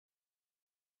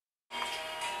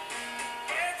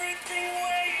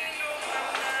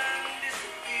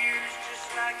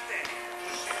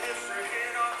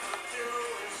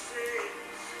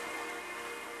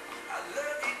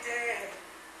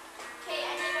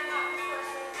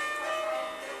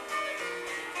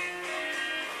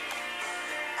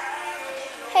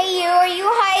are you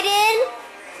hiding?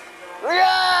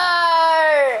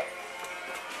 Roar!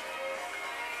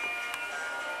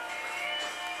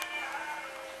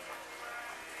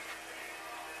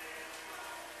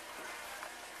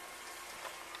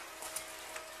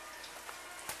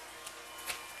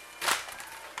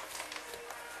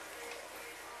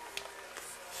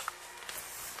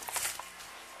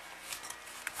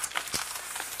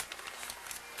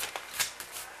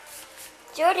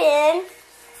 Jordan.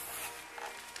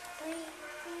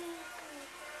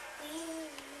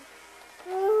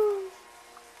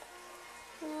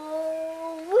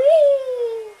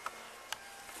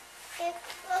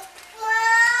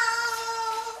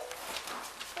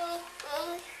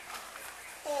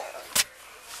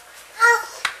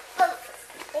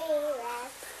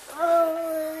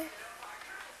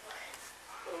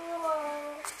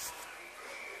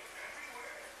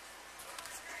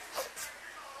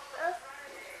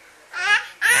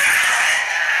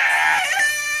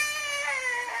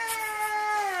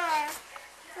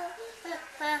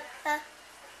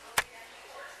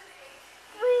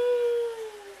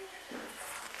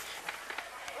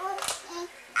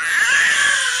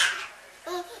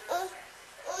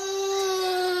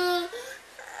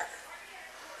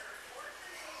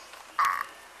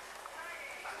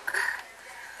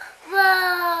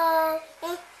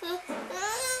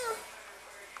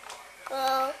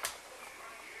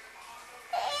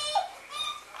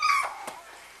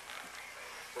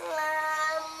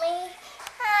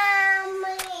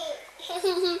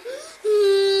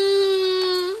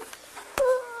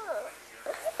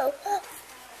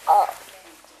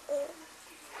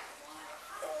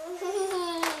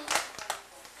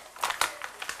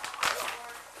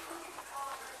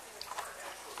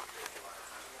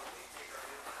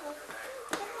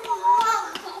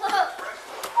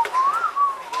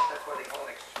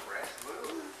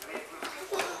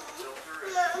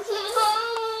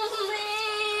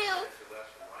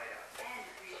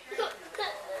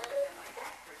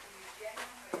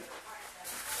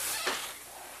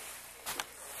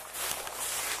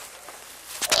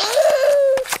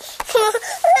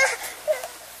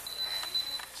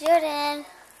 Jordan.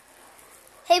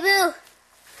 Hey, Boo.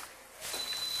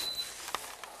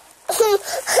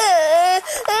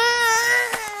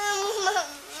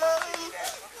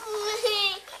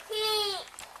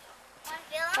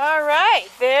 All right,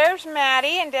 there's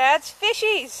Maddie and Dad's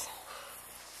fishies.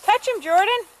 Touch them, Jordan.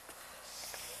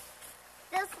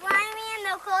 They're slimy and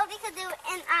they're cold because they're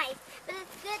in ice. But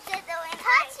it's good that they're in ice.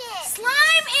 Touch it.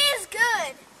 Slime is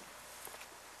good.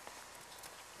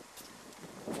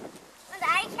 And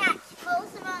I catch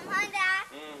most of them, huh, Dad?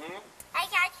 Mm-hmm. I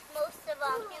catch most of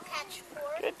them. You catch 4?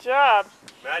 Good job.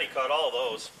 Maddie caught all of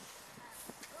those.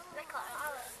 I caught all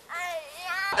of them.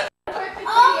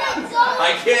 Oh my God.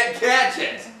 I can't catch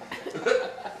it.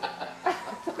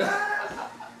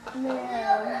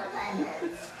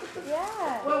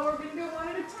 Yeah. Well, we're going to go one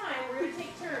at a time. We're going to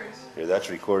take turns. Here, that's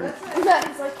recorded. He's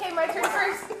like, hey, my turn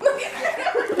first.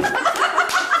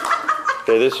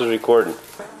 Okay, this is recorded.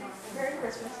 Merry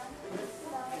Christmas.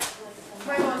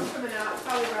 My mom's coming out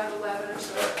probably around 11 or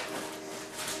so.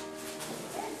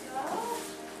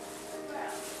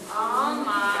 Oh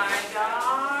my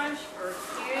gosh, for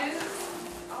cute.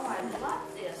 Oh, I love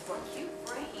this. What cute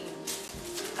frames.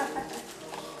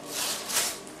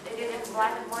 They did it in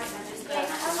black and white and I just got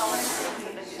color.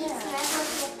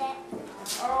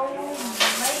 Oh,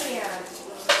 man.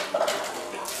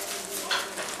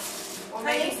 Well,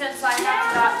 maybe since I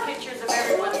have got pictures of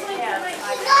everyone's head, I You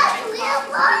can got make real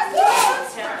copies.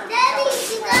 pockets. Daddy,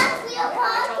 you got real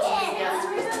pockets.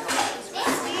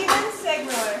 Steven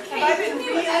Segmiller. Have I been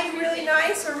really, really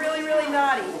nice or really, really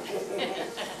naughty?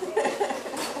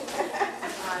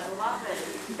 I love it.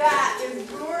 That is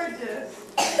gorgeous.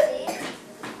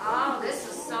 Oh, this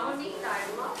is so neat. I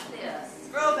love this.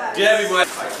 Oh, that is. Debbie, I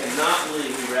cannot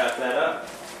believe he wrapped that up.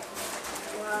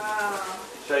 Wow.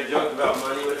 Should I joke about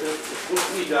money with him?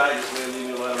 If we die, just gonna leave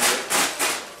me let him live.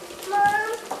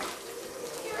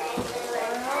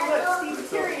 Oh, look, Steve's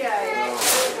teary-eyed.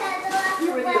 You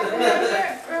were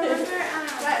there.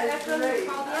 That's great.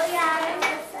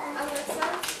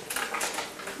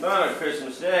 Not on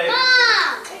Christmas Day.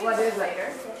 Mom! What is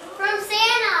later? From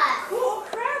Santa. Cool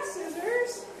craft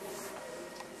scissors.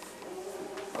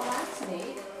 Oh, that's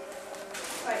neat.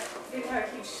 Like, you have a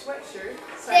huge sweatshirt.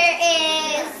 So There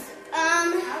is,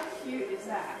 how cute is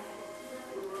that?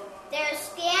 there's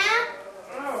stamp,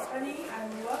 Oh, honey, I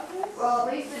love this. Well,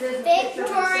 at least it isn't Big picture of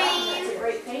himself. Victorian. That's a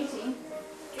great painting.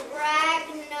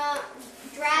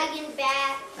 dragon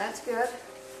bat, That's good.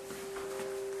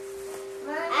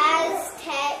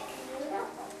 Aztec,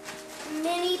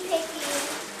 mini picky,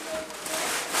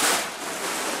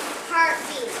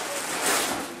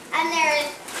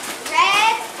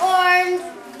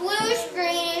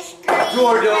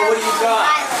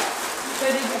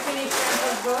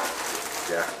 the book?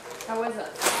 Yeah. How is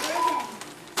it?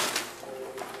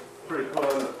 Pretty cool,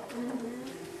 isn't it?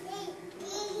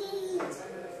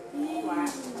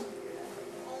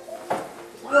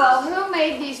 Well, who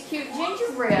made these cute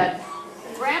gingerbread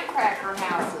graham cracker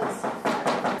houses?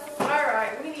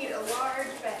 Alright, we need a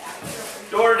large bag.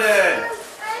 Jordan! I'm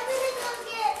gonna go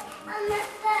get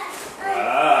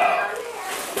Wow.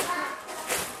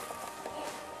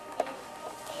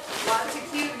 Lots of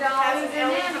cute dolls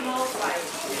and animals.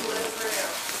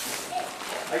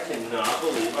 I cannot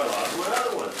believe I lost my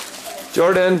other one.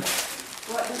 Jordan!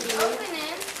 What did you Open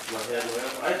it. My head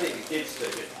lamp. I think the kids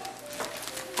took it.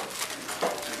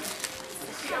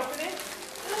 Did she open it?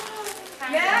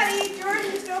 Maddie,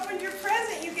 Jordan just opened your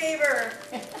present you gave her.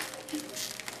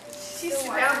 She's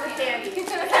found the candy.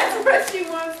 That's what she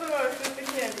wants the most, is the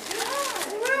candy.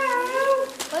 Wow!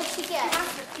 What'd she get?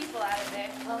 Lots of people out of there.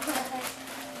 Okay.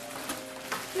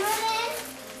 Jordan.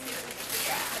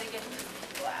 How to get these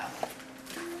people out.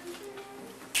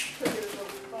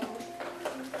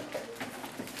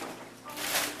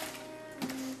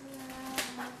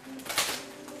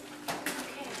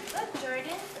 Look,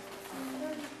 Jordan.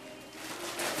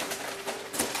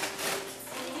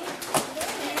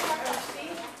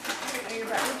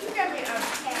 Would you get me a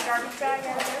garbage bag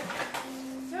out of there?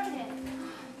 Jordan.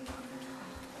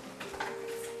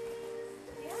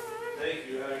 Thank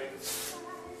you, Harry.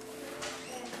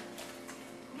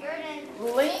 Jordan.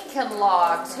 Lincoln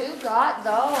Logs, who got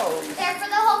those? They're for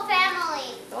the whole family.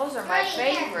 Those are my Jordan,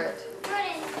 here. favorite.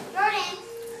 Jordan. Jordan.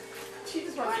 She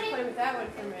just wants to play with that one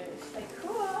for a minute. She's like,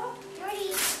 cool.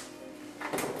 Jordan.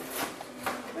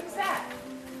 What's that?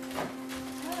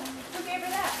 Who gave her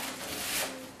that?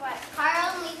 What? Carl,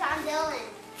 Lisa, and Dylan.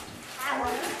 That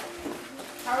one.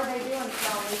 How are they doing,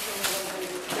 Sally?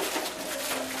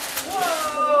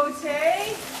 Whoa,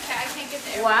 Tay. Okay, I can't get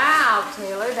there. Wow,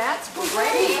 Taylor, that's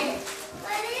great.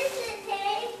 What is it,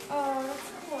 Tay? Oh, that's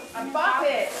cool. A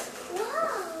bucket.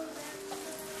 Whoa.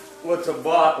 What's a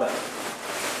bottle?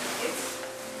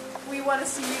 We want to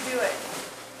see you do it.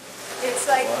 It's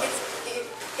like,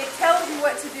 it tells you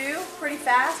what to do pretty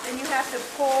fast, and you have to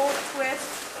pull,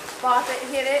 twist, bop it,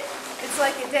 hit it. It's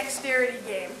like a dexterity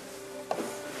game.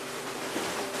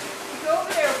 You go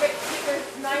over there, get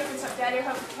a knife and something. Daddy will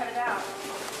help you cut it out.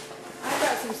 I've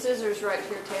got some scissors right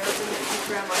here, Taylor. So you can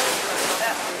grab my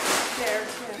That there,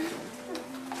 too.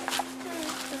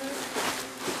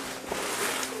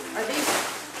 Are these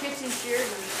kitchen shears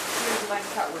or shears that I can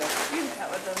cut with? You can cut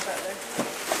with those better.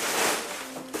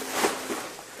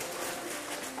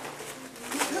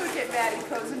 Look at Maddie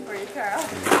posing for you, Carl.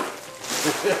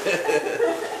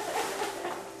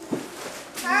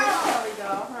 Carly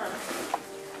doll, huh?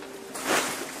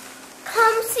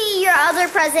 Come see your other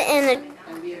present in the...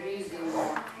 And be using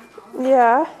more,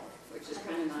 Yeah. which is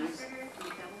kind of nice.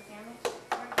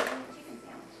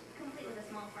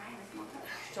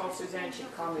 She told Suzanne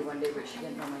she'd call me one day, but she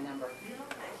didn't know my number.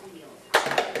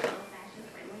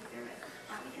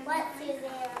 What,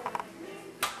 Suzanne?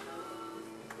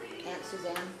 Aunt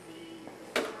Suzanne.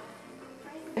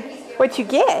 What you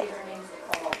get?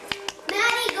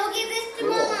 Maddie, go give this to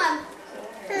Mom.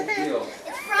 Deal.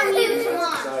 It's from you to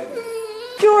Mom.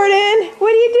 Jordan,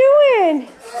 what are you doing?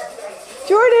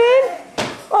 Jordan?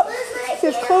 Oh, it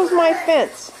says close my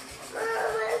fence.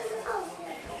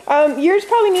 Yours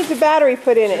probably needs a battery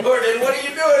put in it. Jordan, what are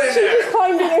you doing in there? She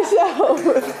climbed in herself.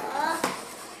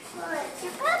 It's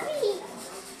your puppy.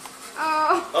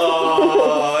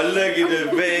 Oh, look at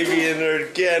the baby in her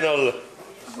kennel.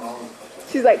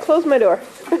 She's like, close my door.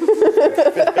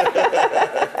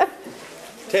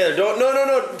 Taylor, don't. No.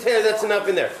 Taylor, that's enough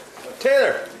in there.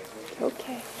 Taylor,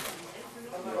 Okay.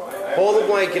 pull the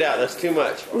blanket out. That's too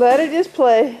much. Let her just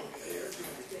play.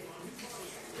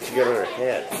 She got on her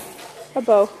head. A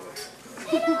bow.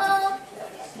 Hello.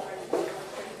 Oh,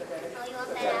 you want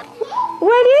that out?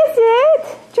 What is it?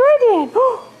 Jordan.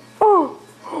 Oh.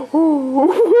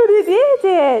 What is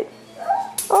it?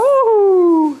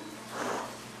 Oh.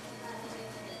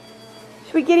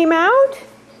 Should we get him out?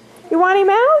 You want him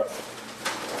out?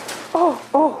 Oh.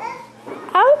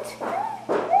 Out?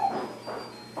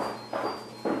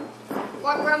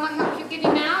 What, Grandma, help you get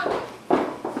him out?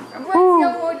 What's Ooh.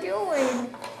 Elmo doing?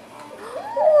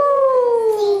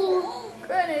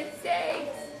 Goodness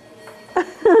sakes.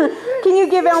 Can you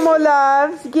give Elmo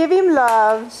loves? Give him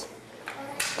loves.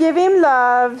 Give him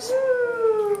loves.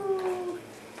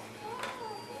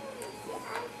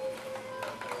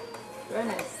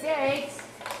 Goodness sakes.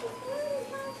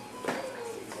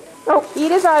 Oh,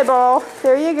 eat his eyeball.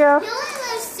 There you go. He only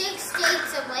lives 6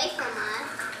 states away from us.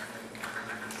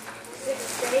 6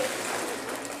 states.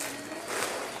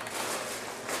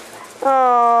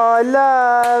 Oh,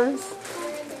 loves.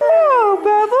 Oh,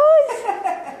 Bubbles.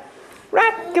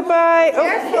 Rockabye. Oh.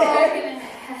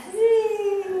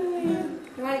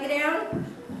 You want to get down?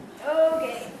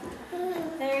 Okay.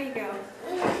 There you go.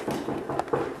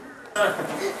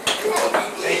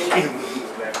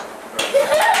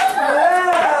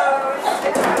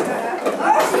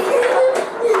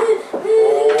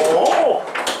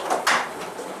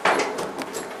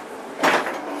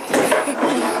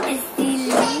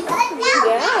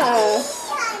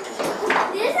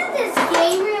 Isn't this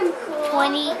game room cool?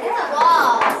 20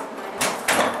 walls.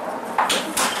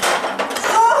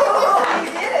 You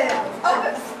did it.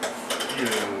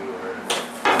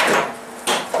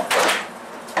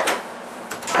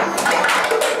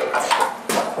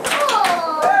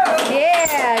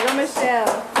 Yeah, go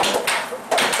Michelle.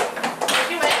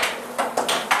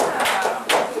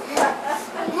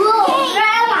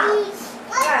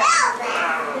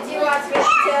 Did you watch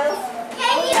VeggieTales?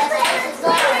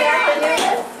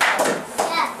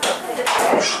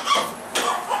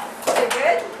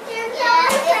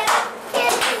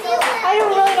 I don't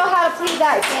really know how to play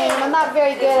that game. I'm not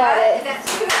very good at it.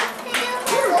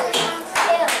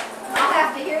 I'll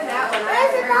have to hear that one. I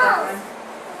haven't heard that one.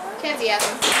 Kenzie has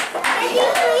them.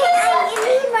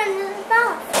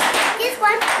 This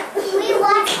one, we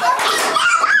watched it.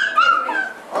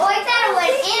 Oh, I thought it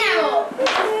was animal.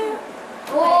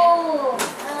 Oh.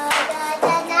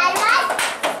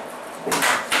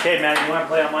 Okay, Matt, you want to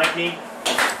play on my team?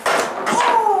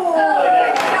 Oh,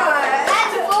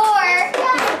 That's 4.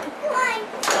 Come on.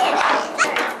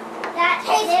 That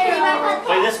takes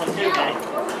Play this one too, Kenny.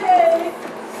 okay.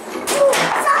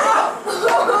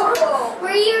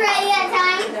 Were you ready that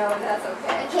time? No, that's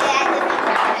okay. Okay, I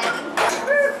have to be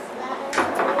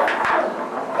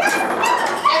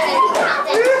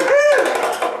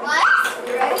What?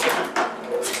 You ready?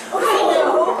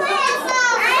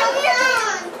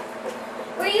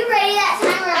 Were you ready that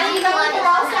time or are you going to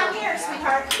Down here,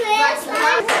 sweetheart. Yeah.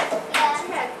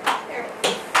 Here.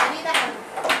 I need that one.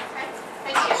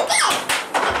 Right here.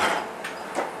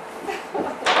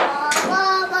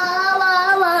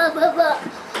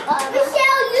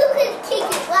 Michelle, you could kick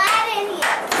it right in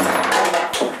here.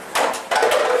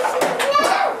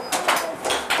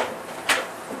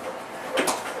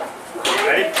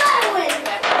 Ready?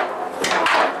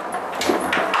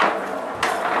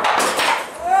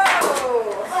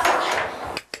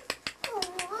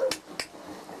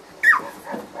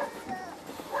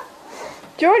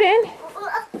 Jordan,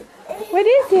 what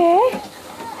is it?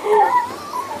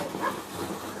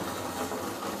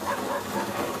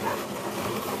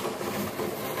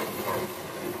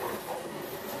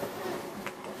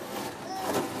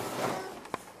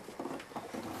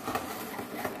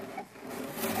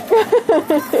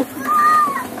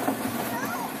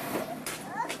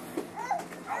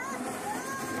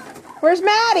 Where's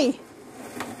Maddie?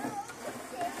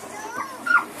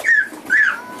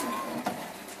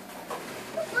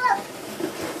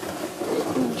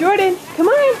 Jordan, come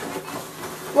on.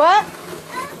 What?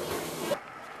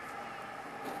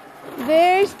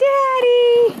 There's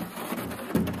Daddy.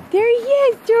 There he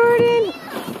is, Jordan.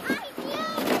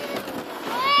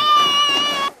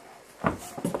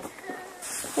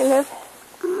 Hey, love.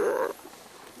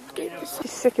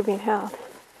 She's sick of being held.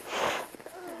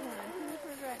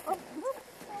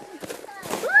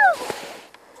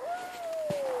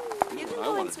 I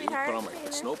want to do put on my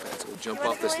snow pants and go jump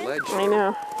off this ledge. I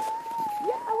know.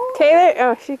 Taylor?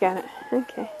 Oh, she got it.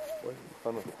 Okay.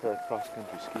 Fun with a pair of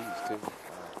cross-country skis too.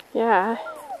 Yeah.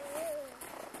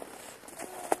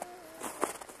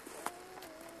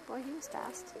 Boy, he was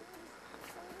fast.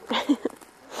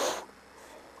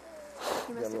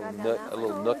 A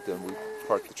little nook then we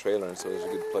parked the trailer and so there's a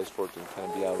good place for it to kind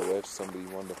of be out of the way if somebody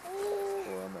wanted to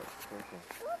go on that.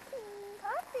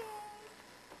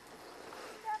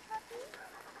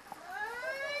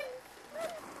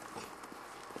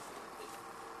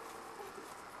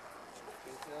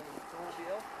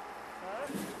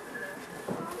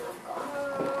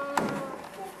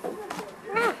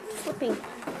 Slipping.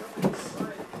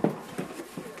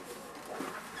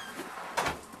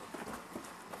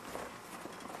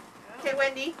 Okay,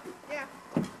 Wendy. Yeah.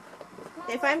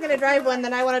 If I'm going to drive one,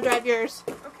 then I want to drive yours.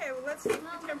 Okay, well, let's see if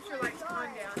the temperature light's on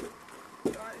down.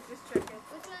 Just check it.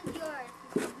 Which one's yours?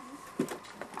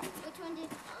 Which one did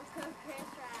Uncle Chris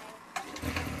ride?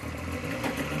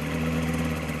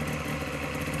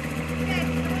 Okay,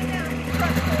 going down.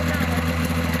 Truck's going down.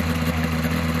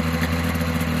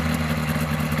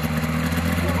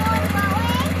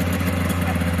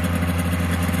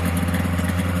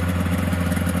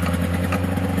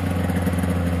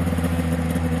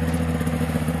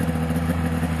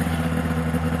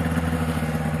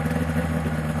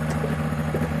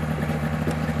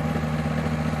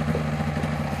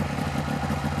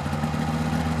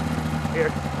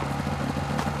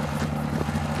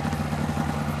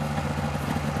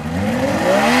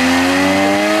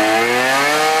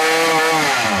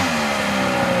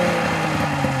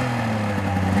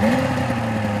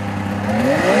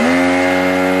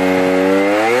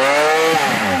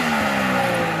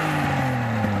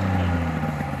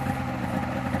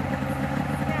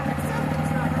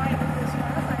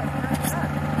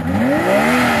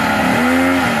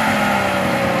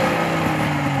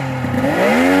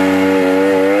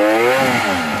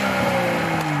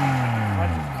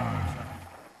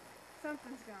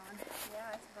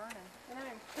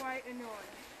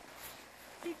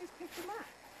 You just picked them up.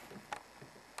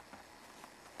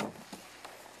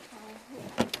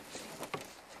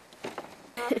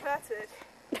 That's it.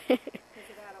 Is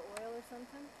it out of oil or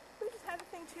something? We just had the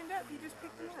thing tuned up. You just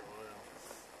picked them up.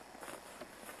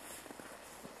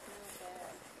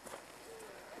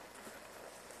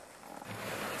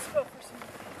 Let's go for some.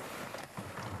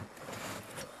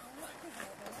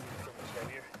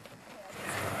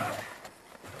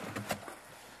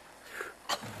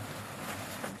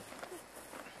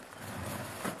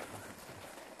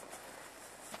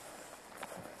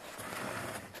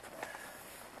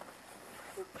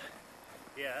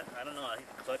 Yeah, I don't know. I think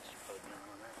the clutch is probably down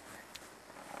on that.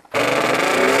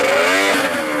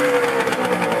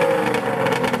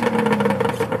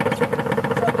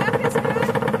 So that is good.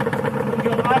 You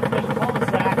go out to the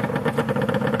cul-de-sac.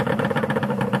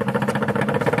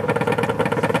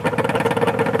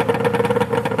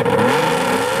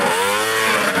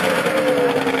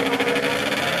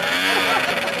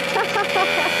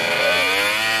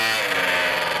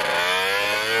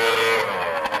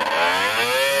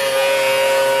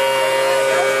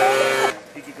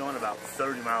 You keep going about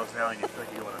 30 miles an hour and you feel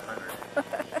like you're going 100. I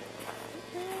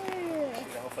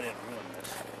hope I didn't ruin this.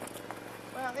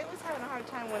 Well, it was having a hard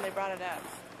time when they brought it up.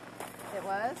 It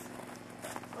was?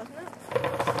 Wasn't it?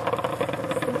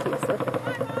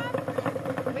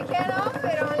 We can't all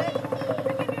fit on it.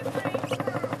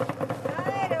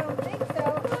 I don't think so.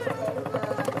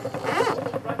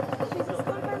 She's just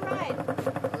going for a ride.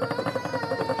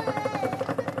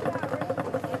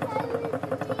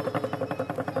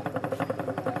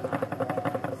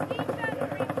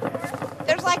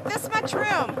 There's like this much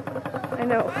room. I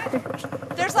know.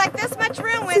 There's like this much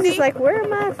room, Wendy. She's like, where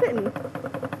am I fitting?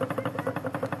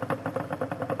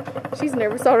 She's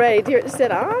nervous already. Dear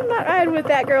said, I'm not riding with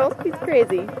that girl. She's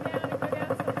crazy.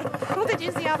 Oh, did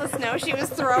you see all the snow she was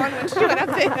throwing when she went up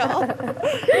the hill?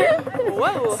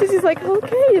 Whoa. So she's like,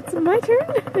 okay, it's my turn.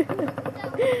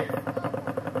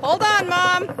 Hold on,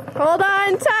 Mom. Hold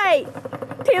on tight.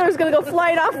 Taylor's going to go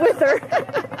flying off with her.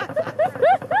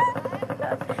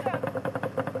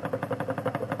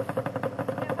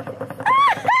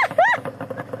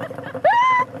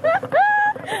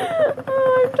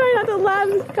 Oh, I'm trying not to laugh.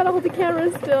 Just gotta hold the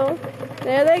camera still.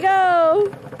 There they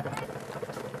go.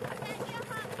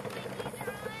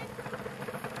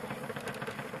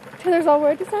 Taylor's all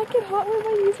worried. Does that get hot when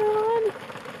my knees are on?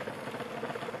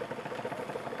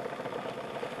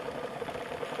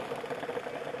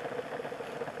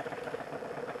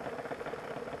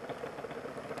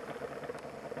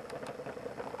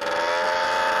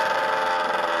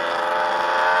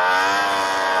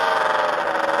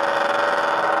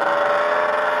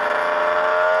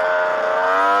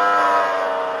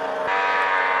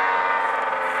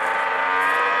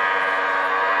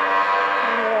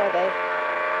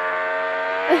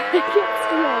 I can't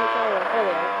see on the camera. There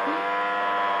they are.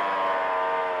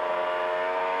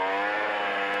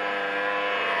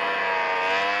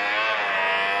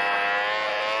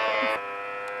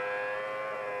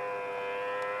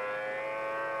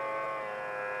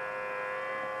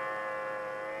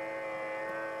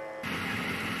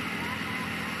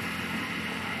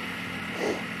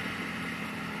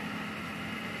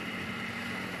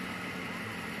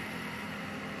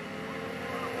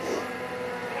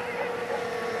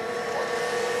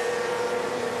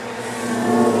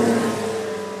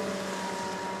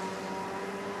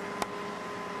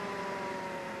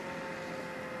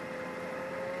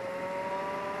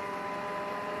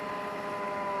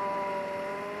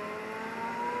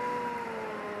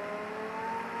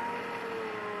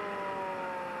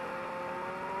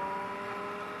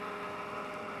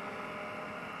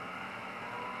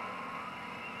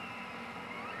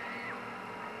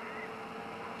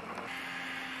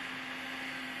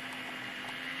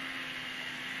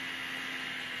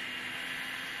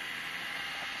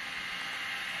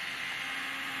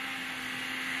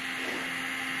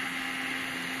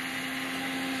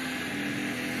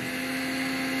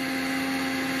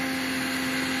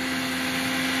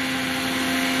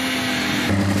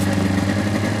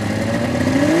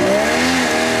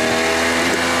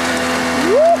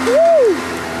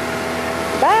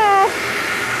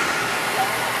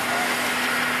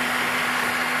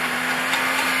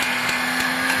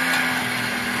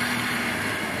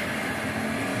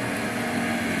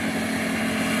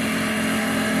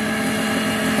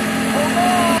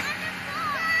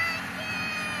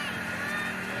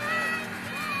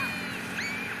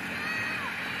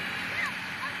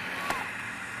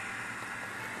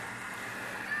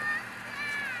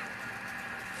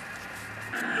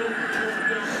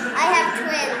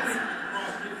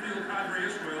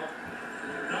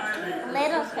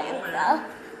 Little fence though.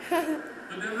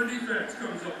 The Denver defense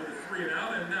comes up with a 3 and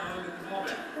out, and now they get the ball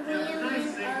back. Yeah,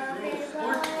 nice thing throw,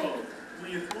 smart throw.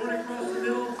 When you throw it across the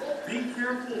middle, be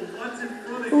careful what's in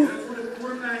front of you. That's what a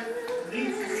quarterback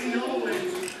needs to see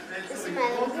always. And so he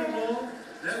throws the ball,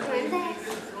 that way he gets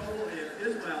in trouble, and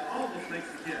Ismail almost makes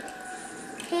the catch.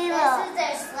 This is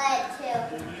their sled too.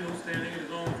 O'Neal standing at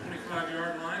his own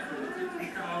 25-yard line for the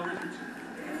 50 Kyle Richardson.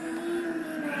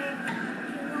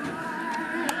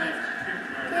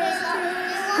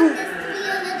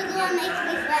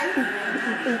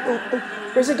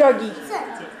 Where's the doggy?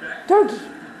 Doggy.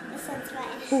 This one's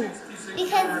mine.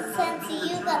 Because since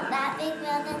you got that big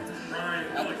building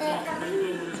with the I'm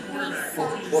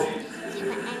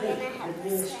gonna have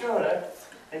this one.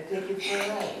 And take it for a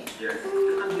ride.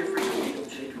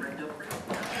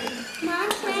 Mom,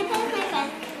 can I play with my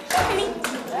friend? Honey,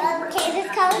 okay, this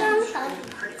color on the phone.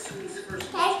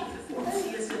 Okay?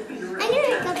 I'm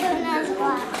gonna go put another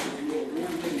block.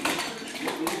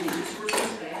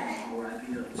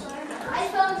 Our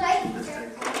phone's right here.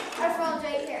 Our phone's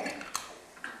right here.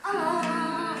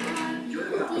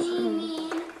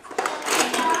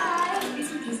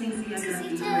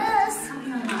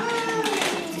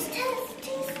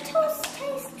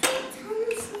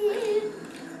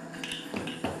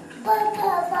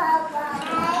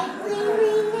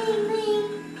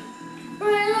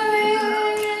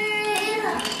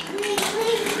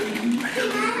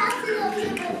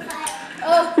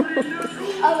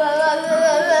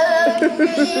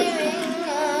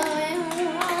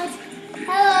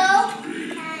 Hello?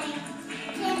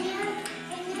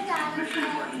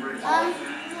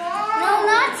 No,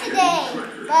 not today,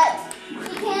 but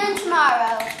he can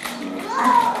tomorrow.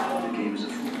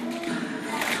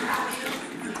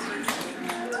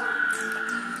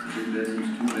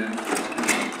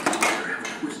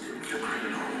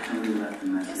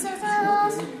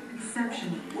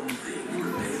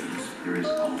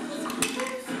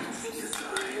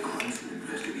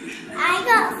 I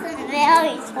got some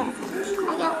very fun.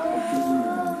 I got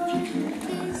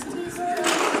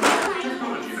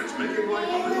Technology that's making life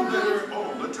a little better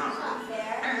all the time.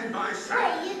 And by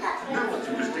sound. Now it's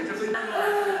distinctively.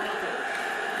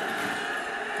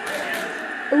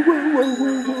 Whoa, whoa,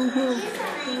 whoa, whoa, whoa.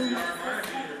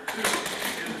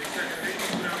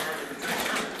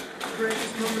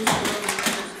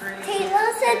 Taylor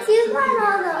said you got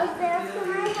all those there for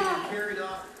my house.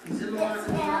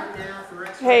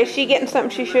 Hey, is she getting something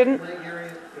she shouldn't?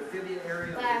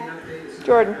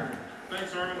 Jordan.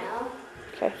 Thanks, Armin. No.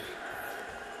 Okay.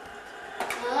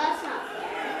 Well, that's not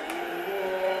fair.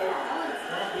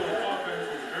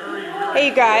 Hey,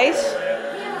 you guys.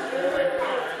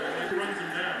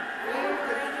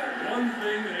 One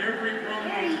thing that every Bronco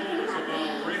told us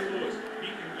about Ray Lewis, he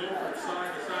can go from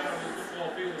side to side on the football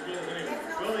field as well as anyone.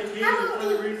 Well, he can. One of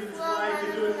the reasons why he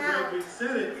can do it, Greg, we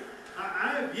said it. I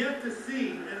have yet to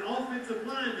see an offensive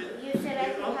lineman You said I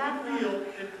get could off have the field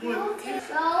and put.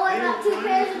 Oh, I got 2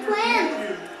 pairs of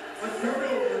twins. A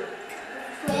turnover.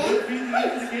 Twins? Would be the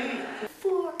end of the game.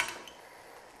 4,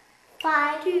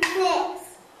 5, 6.